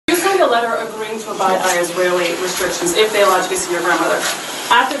a letter agreeing to abide by Israeli restrictions if they allowed you to see your grandmother.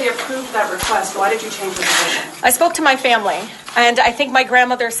 After they approved that request, why did you change your position? I spoke to my family, and I think my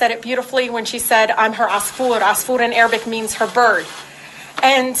grandmother said it beautifully when she said, I'm her asfur. Asfur in Arabic means her bird.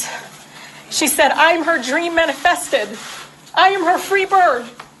 And she said, I'm her dream manifested. I am her free bird.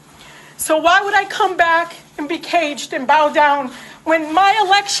 So why would I come back and be caged and bow down when my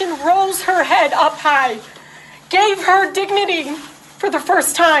election rose her head up high, gave her dignity for the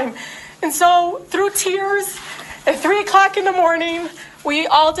first time? And so through tears at 3 o'clock in the morning, we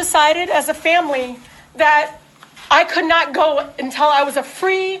all decided as a family that I could not go until I was a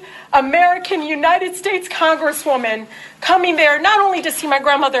free American United States Congresswoman coming there not only to see my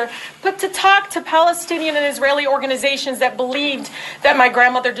grandmother, but to talk to Palestinian and Israeli organizations that believed that my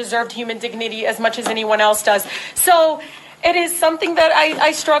grandmother deserved human dignity as much as anyone else does. So it is something that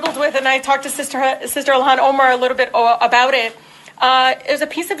I struggled with, and I talked to Sister Ilhan Omar a little bit about it. There's a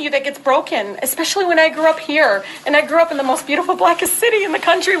piece of you that gets broken, especially when I grew up here. And I grew up in the most beautiful, blackest city in the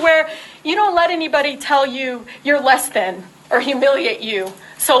country where you don't let anybody tell you you're less than or humiliate you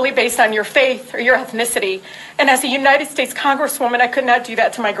solely based on your faith or your ethnicity. And as a United States Congresswoman, I could not do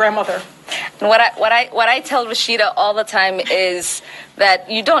that to my grandmother. And what I tell Rashida all the time is that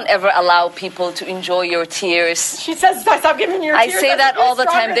you don't ever allow people to enjoy your tears. She says, stop giving me your tears. I say that all the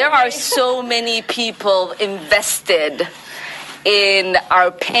time. There are so many people invested in our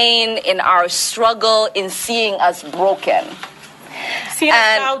pain, in our struggle, in seeing us broken. Seeing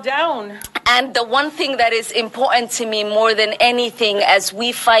us bow down. And the one thing that is important to me more than anything as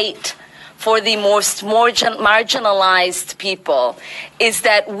we fight for the most marginalized people is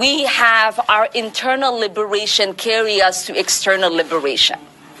that we have our internal liberation carry us to external liberation.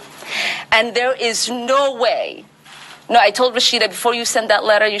 And there is no way. No, I told Rashida, before you send that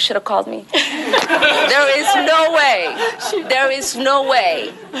letter, you should have called me. There is no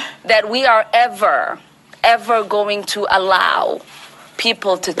way that we are ever going to allow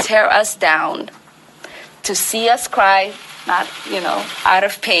people to tear us down, to see us cry, not, out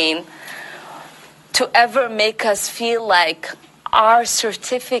of pain, to ever make us feel like our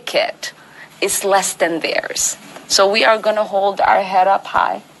certificate is less than theirs. So we are going to hold our head up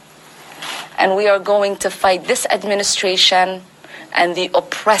high. And we are going to fight this administration and the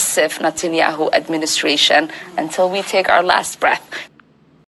oppressive Netanyahu administration until we take our last breath.